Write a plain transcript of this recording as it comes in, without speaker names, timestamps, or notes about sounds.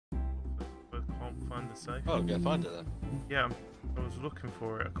find the safe. Oh, go find it then. Yeah, I was looking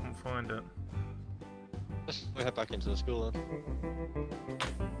for it. I couldn't find it. Let's head back into the school then.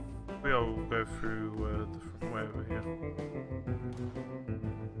 We all go through the front way over here.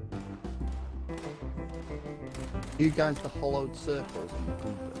 You guys the hollowed circles on the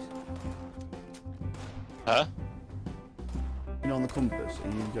compass? Huh? You know, on the compass, are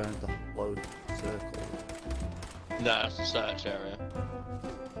you going the hollowed circles? No, that's the search area.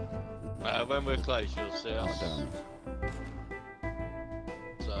 When we're close, you'll see Oh, us. damn.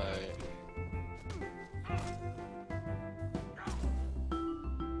 So.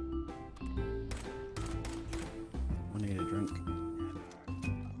 I need a drink.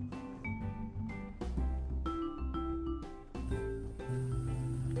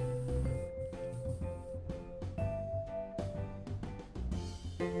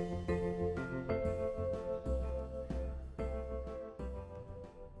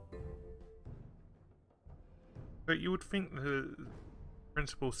 But you would think the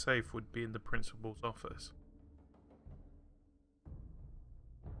principal's safe would be in the principal's office.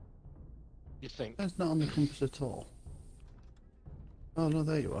 You think? That's not on the compass at all. Oh no,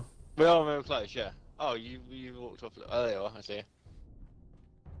 there you are. We are very close, yeah. Oh, you walked off. Oh, there you are. I see you.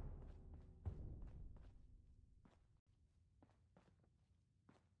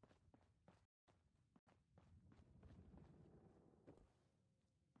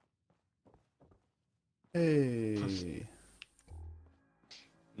 Hey,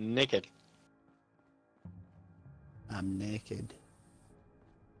 Naked. I'm naked.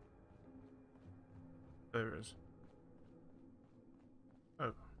 There it is.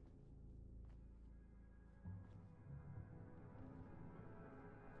 Oh.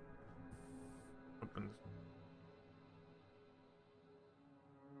 Opens.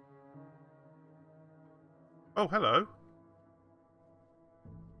 Oh, hello.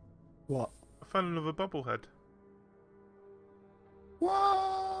 What? I found another bobblehead.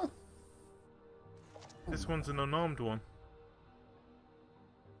 What? This one's an unarmed one.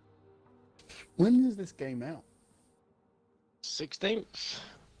 When is this game out? 16th.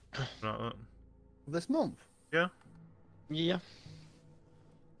 Like that. This month? Yeah? Yeah.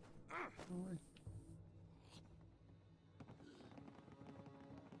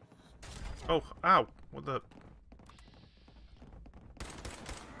 Oh, ow! What the...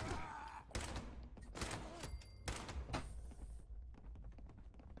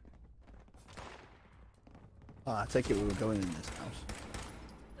 Oh, I take it we were going in this house.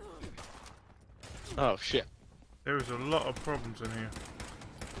 Oh shit. There is a lot of problems in here.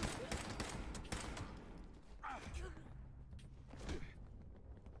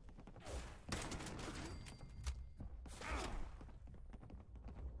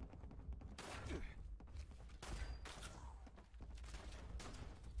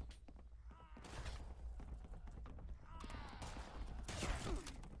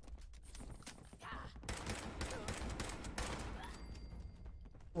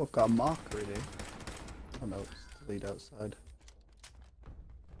 Oh, I've got a marker in here. Oh no, it's the lead outside.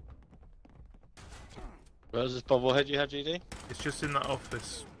 Where's this bobblehead you had, GD? It's just in that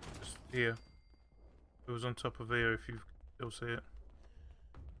office. Just here. It was on top of here if you still see it.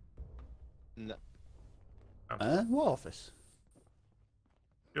 No. What office?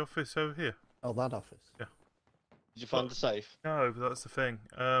 The office over here. Oh, that office. Yeah. Did you find the safe? No, but that's the thing.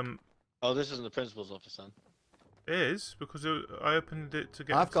 Oh, this isn't the principal's office then. It is, because I opened it to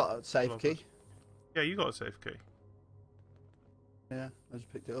get... I've got a safe key. Yeah, you got a safe key. Yeah, I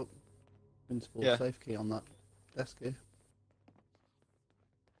just picked it up. Principal Yeah. safe key on that desk here.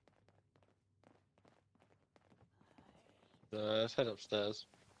 Let's head upstairs.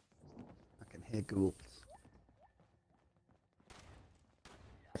 I can hear ghouls.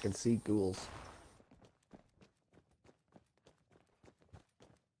 I can see ghouls.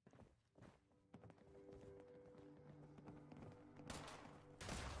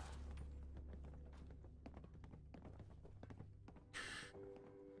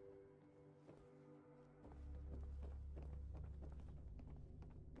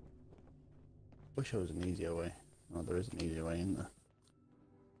 Wish there was an easier way. Oh, there is an easier way in there.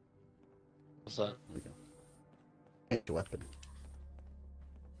 What's that? There we go. Get your weapon.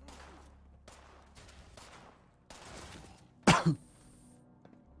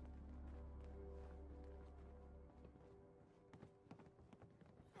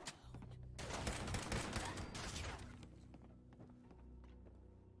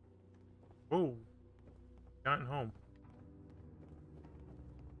 Oh, getting home.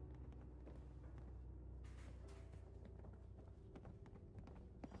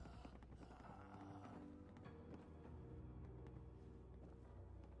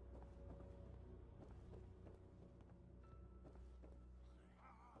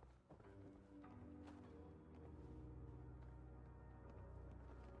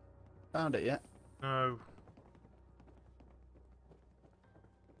 Found it yet? No.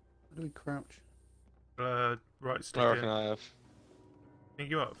 How do we crouch? Right stick I in. reckon I have. Think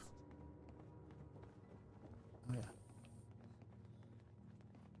you up. Oh yeah.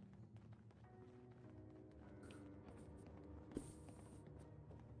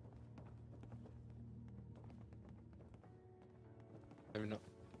 Maybe not.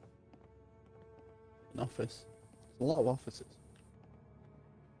 An office. There's a lot of offices.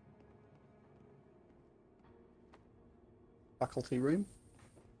 Faculty room.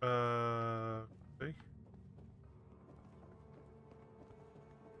 See?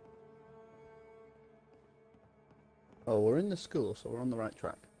 Oh, we're in the school, so we're on the right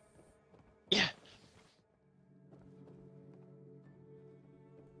track. Yeah.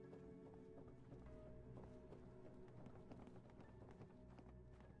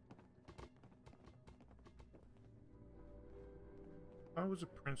 If I was a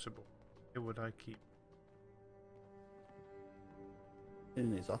principal, who would I keep?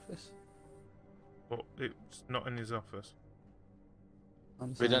 In his office. Well, it's not in his office.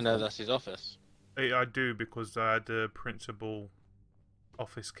 We don't know that's his office. I do because I had a principal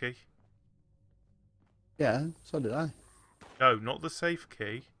office key. Yeah, so did I. No, not the safe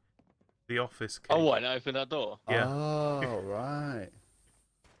key. The office key. Oh, what? And open that door? Yeah. Oh, right.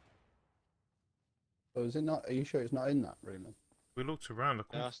 So is it not? Are you sure it's not in that room then? We looked around. I It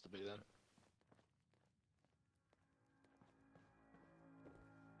couldn't. has to be then.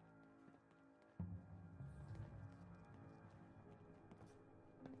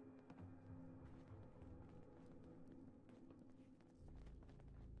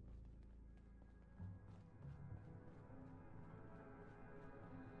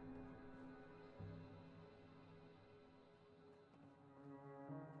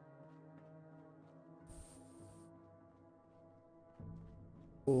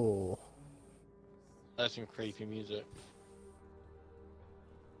 Oh. That's some creepy music.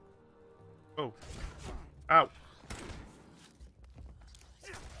 Oh. Ow.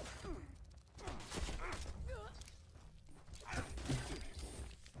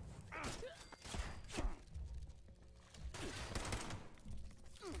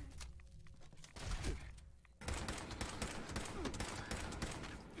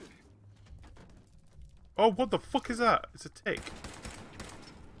 Oh, what the fuck is that? It's a tick.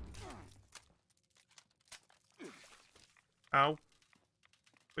 Ow.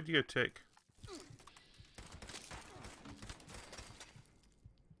 Where'd you go, tick?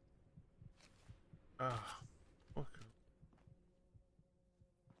 Ah. Fuck.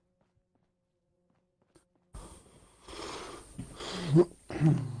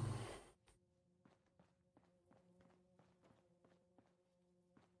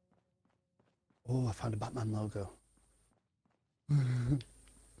 Oh, I found a Batman logo.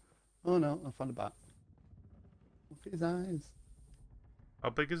 Oh no, I found a bat. Look at his eyes. How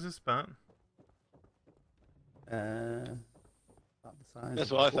big is this bat? About the size.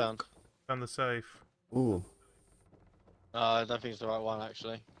 That's of what a I book. found. Found the safe. Ooh. I don't think it's the right one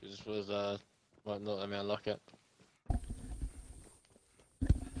actually. This was won't not let me unlock it.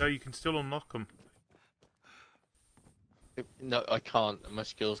 No, you can still unlock them. No, I can't. My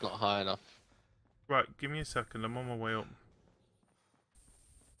skill's not high enough. Right, give me a second. I'm on my way up.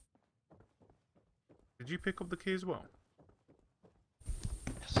 Did you pick up the key as well?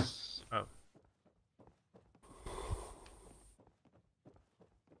 Yes. Oh.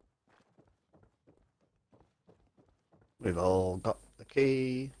 We've all got the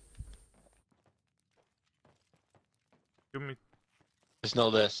key. Give me. It's not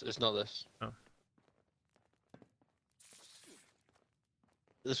this. It's not this. Oh.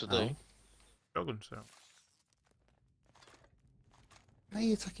 This will Oh. do. Shotgun cell. Why are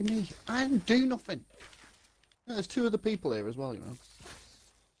you attacking me? I didn't do nothing. Yeah, there's two other people here as well, you know.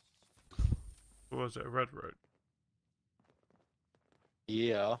 Or was it a red road?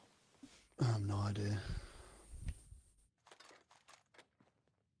 Yeah. I have no idea.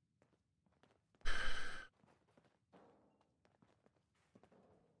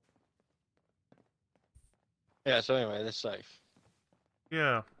 Yeah. So anyway, this safe.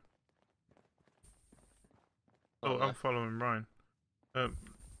 Yeah. Oh, no. I'm following Ryan.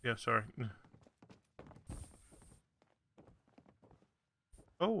 Yeah, sorry.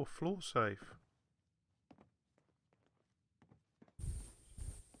 Oh, a floor safe.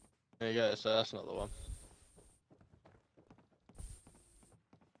 There you go. So that's not the one.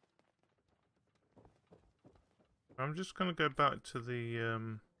 I'm just gonna go back to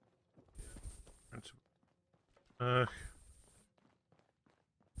the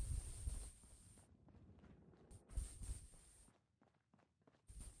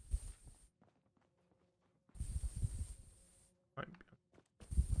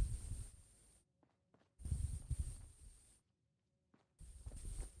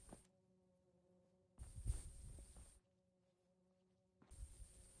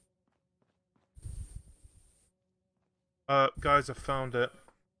Guys, I found it.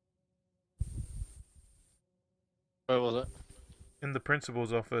 Where was it? In the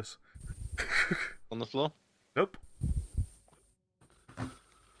principal's office. On the floor? Nope.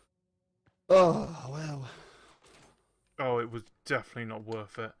 Oh, well. Oh, it was definitely not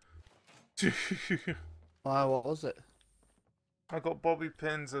worth it. Why, what was it? I got bobby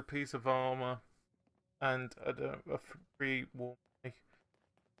pins, a piece of armor, and a free warm.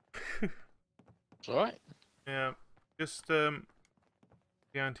 It's alright. Yeah, just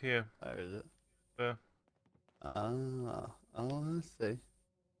behind here. Where is it? There. Ah, oh, I see.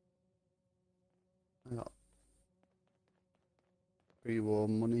 I got pre-war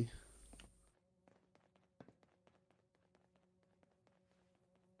money.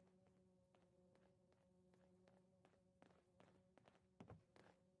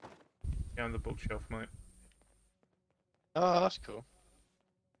 Behind the bookshelf, mate. Oh, that's cool.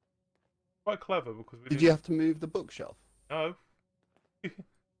 Quite clever because we Did you have to move the bookshelf? No.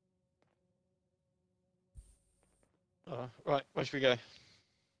 Oh, right, where should we go?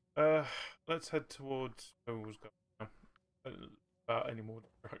 Let's head towards where we was going. Without any more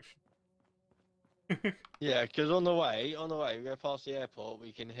distraction. Yeah, because on the way, we go past the airport,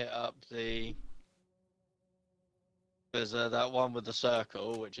 we can hit up the... There's that one with the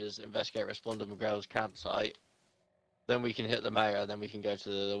circle, which is investigate, respond to McGrail's campsite. Then we can hit the mayor, then we can go to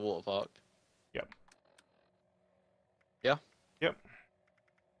the water park. Yep. Yeah? Yep.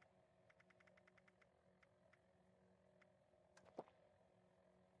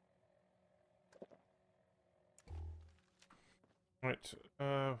 Right,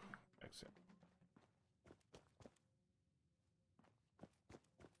 exit.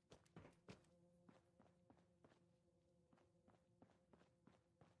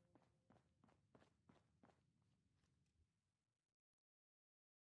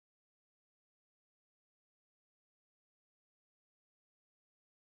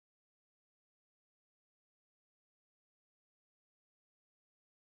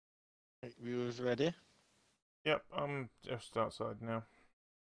 Viewers ready? Yep, I'm just outside now.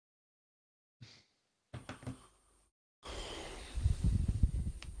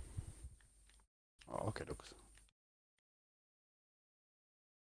 Oh, okay, looks.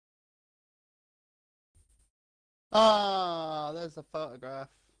 Ah, there's a photograph.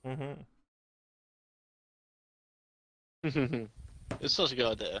 Mm-hmm. It's such a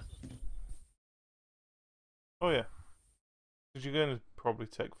good idea. Oh yeah. Because you're going to probably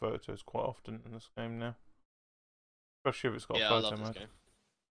take photos quite often in this game now. Especially if it's got Yeah, a I photo love this mode. game.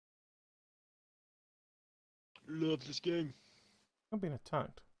 Love this game. I'm being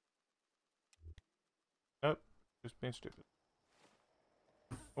attacked. Nope, just being stupid.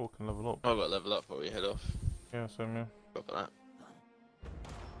 Oh, we can level up. I've got to level up before we head off. Yeah, same here. Go for that.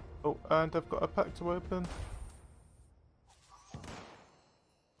 Oh, and I've got a pack to open.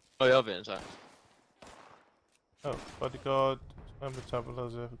 Oh, yeah, I've been attacked. Oh, bodyguard,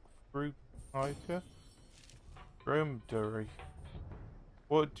 metabolism, group hiker, dromedary.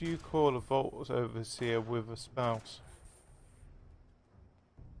 What do you call a vault overseer with a spouse?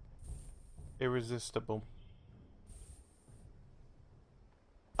 Irresistible.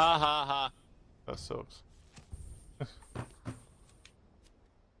 Ha ha ha. That sucks.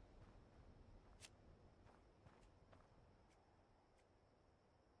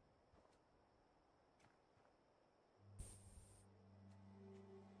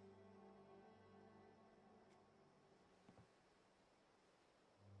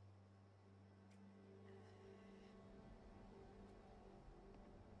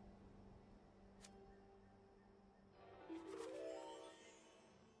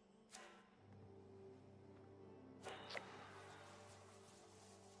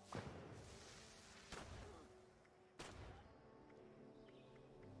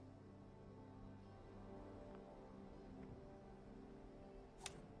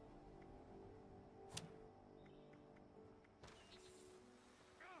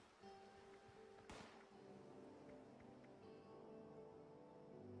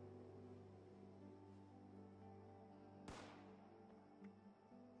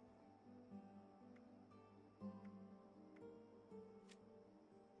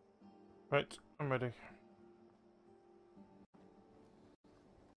 Right, I'm ready.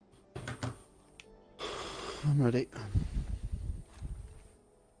 I'm ready.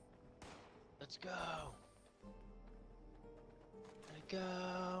 Let's go. Let it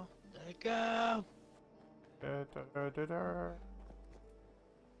go. Let it go. Da, da, da, da, da.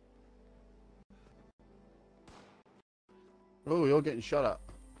 Oh, you're getting shot at.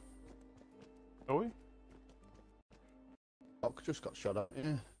 Are we? Doc just got shot at.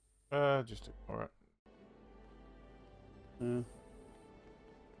 Yeah. Just ignore it. Yeah.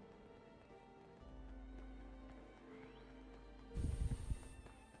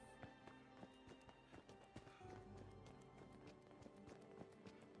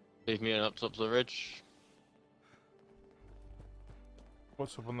 Leave me up top of the ridge.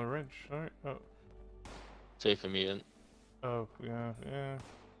 What's up on the ridge? Sorry. Oh, See for mutant. oh, yeah, yeah.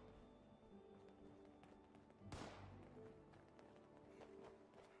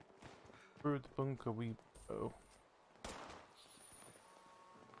 Through the bunker we go.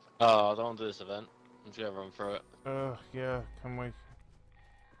 Oh, I don't want to do this event. I'm just gonna run through it. Yeah, can we?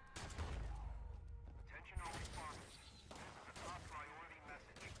 Attention all responders. This is a top priority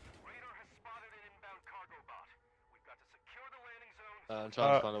message. Radar has spotted an inbound cargo bot. We've got to secure the landing zone. I'm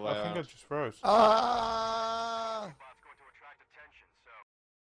trying to find a way I think I out. just froze. Ah! Bot's going to attract attention, so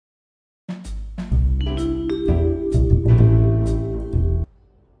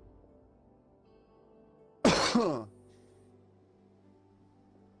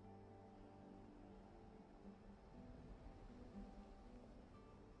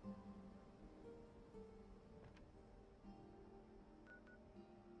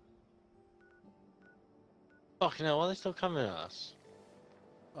Fucking hell, why are they still coming at us?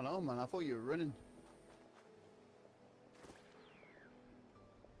 I don't know, man. I thought you were running.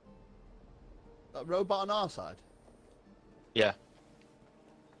 That robot on our side? Yeah.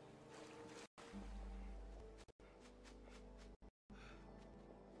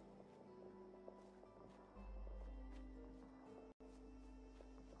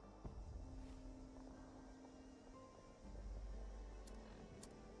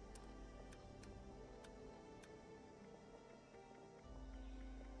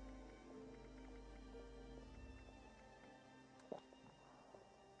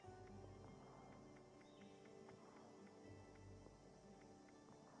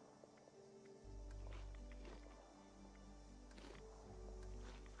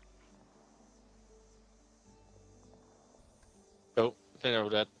 Oh, I think they're all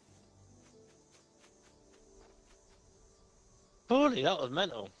dead. Holy, that was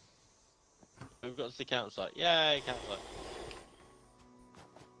mental. We've got to the campsite. Yay, campsite.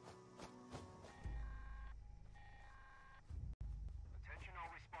 attention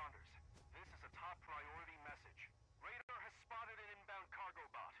all responders. This is a top priority message. Radar has spotted an inbound cargo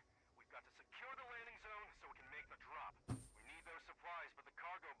bot. We've got to secure the landing zone so we can make the drop. We need those supplies, but the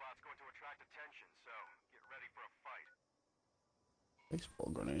cargo bot's going to attract attention, so get ready for a fight. Baseball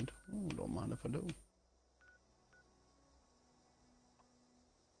grenade. Oh, don't mind if I do.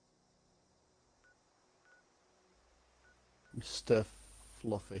 Mr.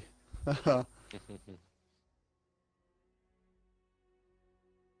 Fluffy.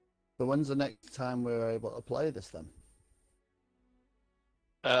 But when's the next time we're able to play this then?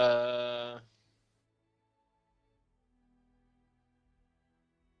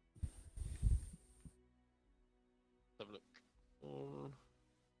 Have a look.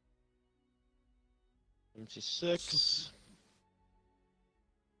 76.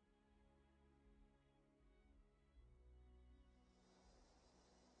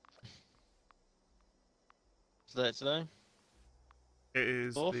 Is that today? It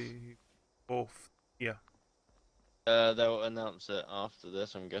is Fourth? the 4th. Yeah. They'll announce it after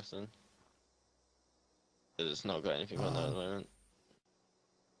this, I'm guessing. 'Cause it's not got anything on there at the moment.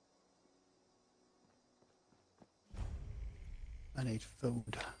 I need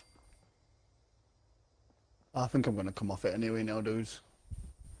food. I think I'm gonna come off it anyway now, dudes.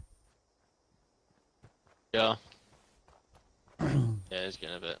 Yeah. Yeah, it's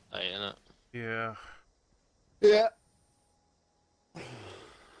getting a bit late, isn't it? Yeah. Yeah.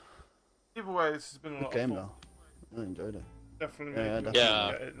 Either way, this has been a Good lot game of fun. though. I enjoyed it. Definitely Yeah, made me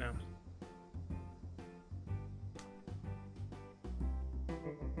definitely. get it now.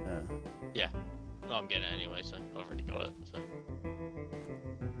 Yeah. Well, I'm getting it anyway, so I've already got it. So.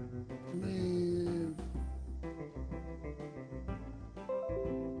 Man.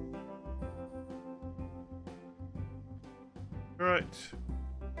 Right.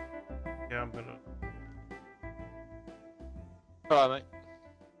 Yeah, I'm gonna. Alright, mate.